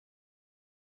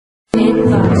Hi,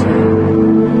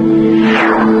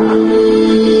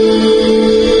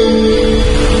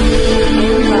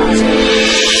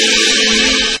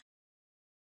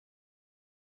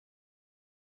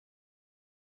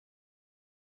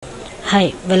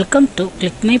 welcome to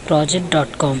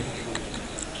clickmyproject.com.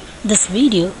 This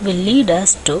video will lead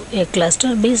us to a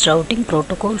cluster-based routing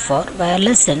protocol for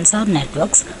wireless sensor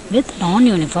networks with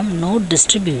non-uniform node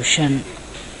distribution.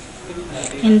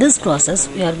 In this process,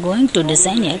 we are going to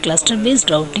design a cluster-based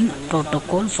routing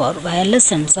protocol for wireless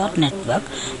sensor network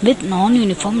with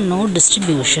non-uniform node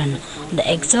distribution.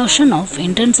 The exhaustion of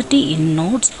intensity in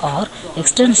nodes are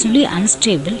extensively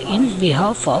unstable in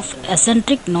behalf of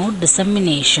eccentric node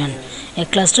dissemination. A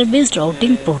cluster-based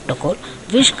routing protocol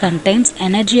which contains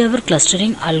energy-hour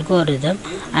clustering algorithm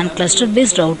and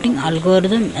cluster-based routing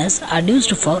algorithm is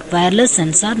adduced for wireless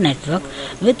sensor network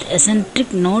with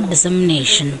eccentric node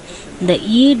dissemination. The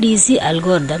EADC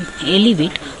algorithm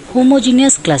elevates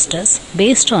homogeneous clusters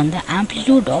based on the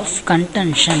amplitude of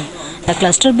contention. The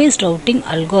cluster-based routing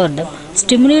algorithm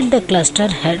stimulates the cluster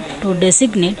head to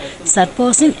designate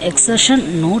surpassing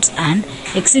exertion nodes and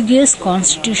exiguous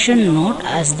constitution node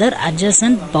as their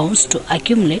adjacent bounds to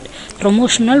accumulate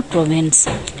promotional province.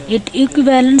 It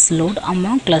equivalence load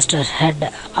among cluster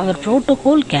head. Our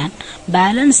protocol can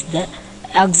balance the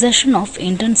exertion of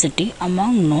intensity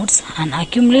among nodes and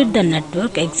accumulate the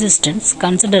network existence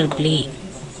considerably.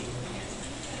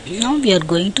 Now we are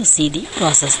going to see the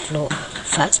process flow.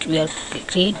 First, we are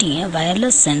creating a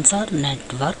wireless sensor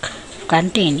network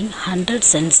containing 100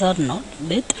 sensor nodes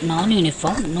with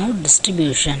non-uniform node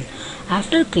distribution.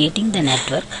 After creating the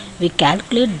network, we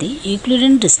calculate the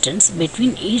Euclidean distance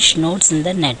between each nodes in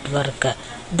the network.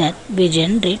 Then we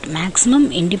generate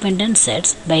maximum independent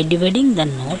sets by dividing the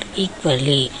node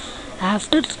equally.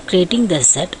 After creating the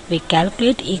set, we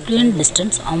calculate Euclidean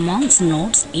distance amongst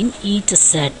nodes in each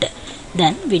set.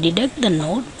 Then we deduct the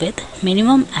node with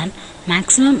minimum and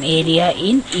maximum area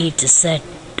in each set.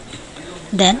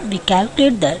 Then we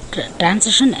calculate the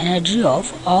transition energy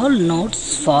of all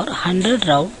nodes for 100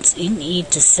 rounds in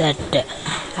each set.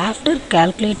 After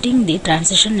calculating the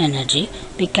transition energy,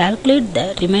 we calculate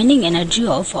the remaining energy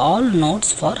of all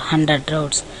nodes for 100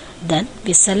 rounds. Then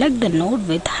we select the node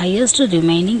with highest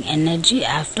remaining energy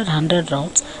after 100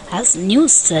 rounds as new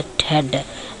set head.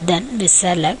 Then we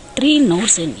select 3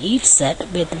 nodes in each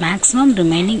set with maximum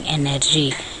remaining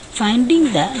energy,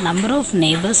 finding the number of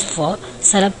neighbors for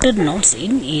selected nodes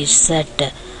in each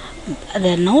set.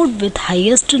 The node with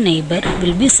highest neighbor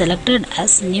will be selected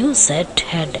as new set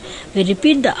head. We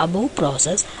repeat the above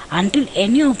process until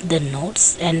any of the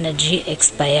nodes' energy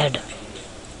expired.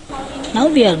 Now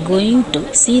we are going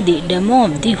to see the demo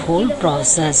of the whole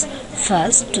process.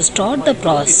 First, to start the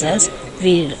process,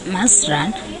 we must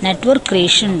run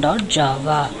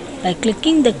network-creation.java. By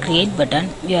clicking the create button,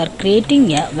 we are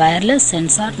creating a wireless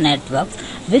sensor network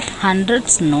with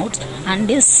hundreds nodes and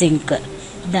a sink.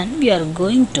 Then we are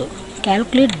going to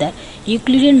calculate the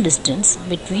Euclidean distance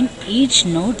between each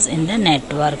nodes in the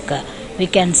network. We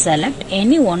can select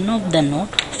any one of the node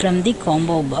from the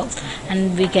combo box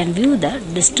and we can view the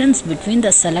distance between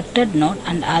the selected node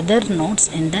and other nodes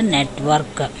in the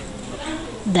network.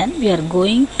 Then we are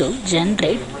going to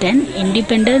generate 10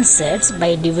 independent sets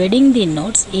by dividing the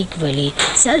nodes equally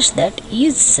such that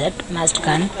each set must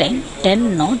contain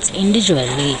 10 nodes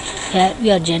individually. Here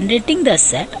we are generating the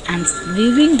set and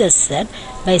viewing the set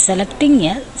by selecting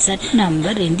a set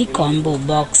number in the combo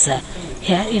box.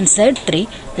 Here in set 3,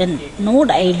 the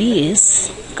node ID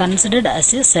is considered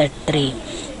as a set 3.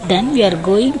 Then we are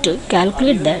going to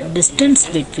calculate the distance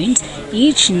between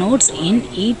each nodes in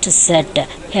each set.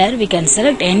 Here we can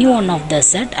select any one of the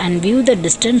set and view the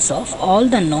distance of all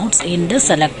the nodes in the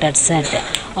selected set.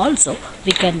 Also,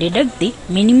 we can deduct the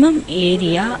minimum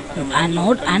area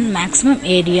node and maximum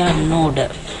area node.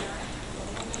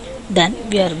 Then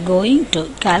we are going to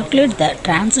calculate the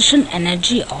transition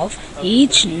energy of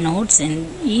each nodes in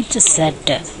each set.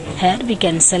 Here we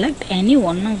can select any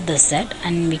one of the set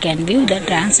and we can view the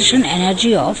transition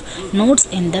energy of nodes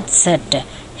in that set.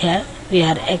 Here we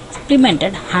are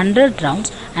implemented 100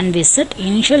 rounds and we set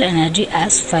initial energy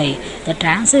as 5. The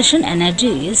transition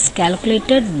energy is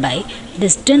calculated by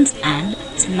distance and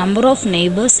number of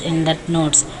neighbors in that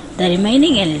nodes. The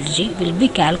remaining energy will be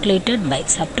calculated by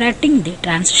subtracting the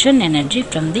transition energy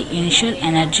from the initial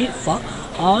energy for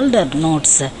all the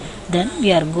nodes. Then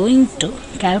we are going to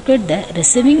calculate the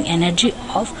receiving energy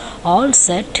of all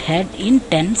set head in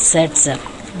 10 sets.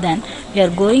 Then we are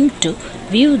going to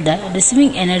view the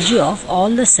receiving energy of all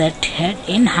the set head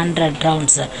in 100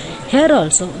 rounds. Here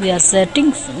also we are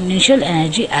setting initial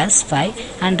energy as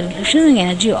 5 and receiving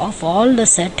energy of all the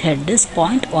set head is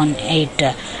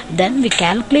 0.18. Then we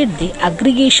calculate the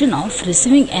aggregation of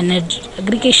receiving energy,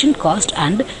 aggregation cost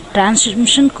and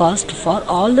transmission cost for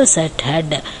all the set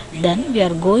head. Then we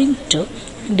are going to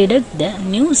deduct the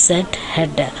new set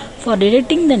head. For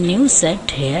deducting the new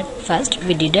set head, first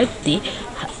we deduct the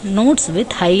nodes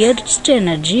with highest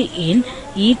energy in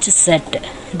each set.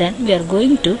 Then we are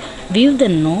going to view the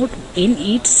node in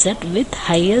each set with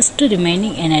highest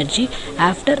remaining energy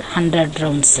after 100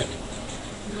 rounds.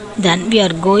 Then we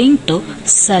are going to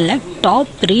select top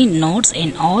 3 nodes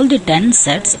in all the 10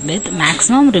 sets with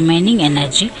maximum remaining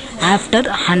energy after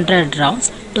 100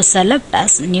 rounds to select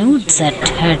as new set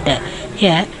head.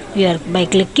 Here we are, by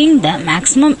clicking the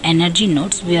maximum energy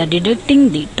nodes, we are deducting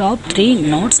the top 3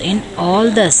 nodes in all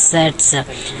the sets.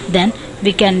 Then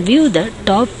we can view the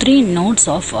top 3 nodes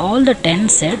of all the 10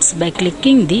 sets by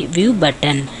clicking the view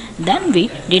button. Then we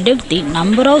deduct the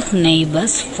number of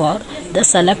neighbors for the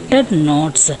selected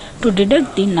nodes. To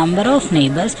deduct the number of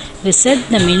neighbors, we set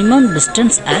the minimum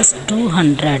distance as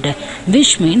 200,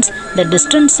 which means the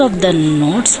distance of the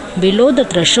nodes below the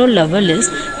threshold level is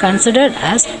considered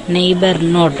as neighbor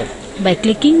node. By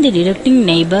clicking the deducting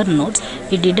neighbor nodes,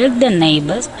 we deduct the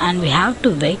neighbors and we have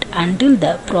to wait until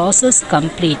the process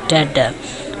completed.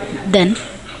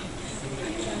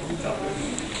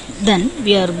 Then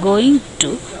we are going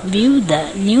to view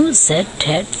the new set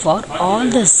head for all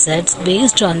the sets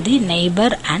based on the neighbor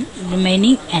and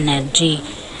remaining energy.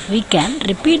 We can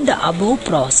repeat the above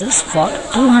process for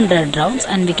 200 rounds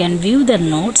and we can view the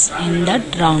nodes in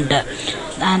that round.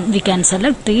 And we can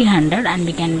select 300 and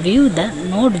we can view the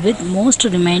node with most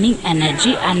remaining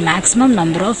energy and maximum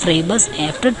number of neighbors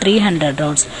after 300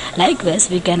 rounds. Likewise,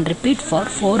 we can repeat for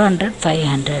 400,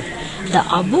 500. The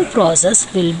above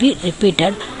process will be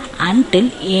repeated until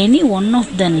any one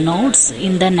of the nodes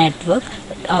in the network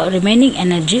remaining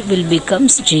energy will become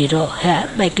 0. Here,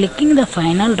 by clicking the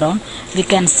final round, we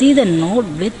can see the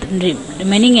node with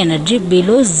remaining energy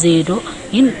below 0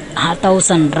 in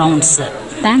 1000 rounds.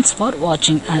 Thanks for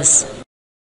watching us.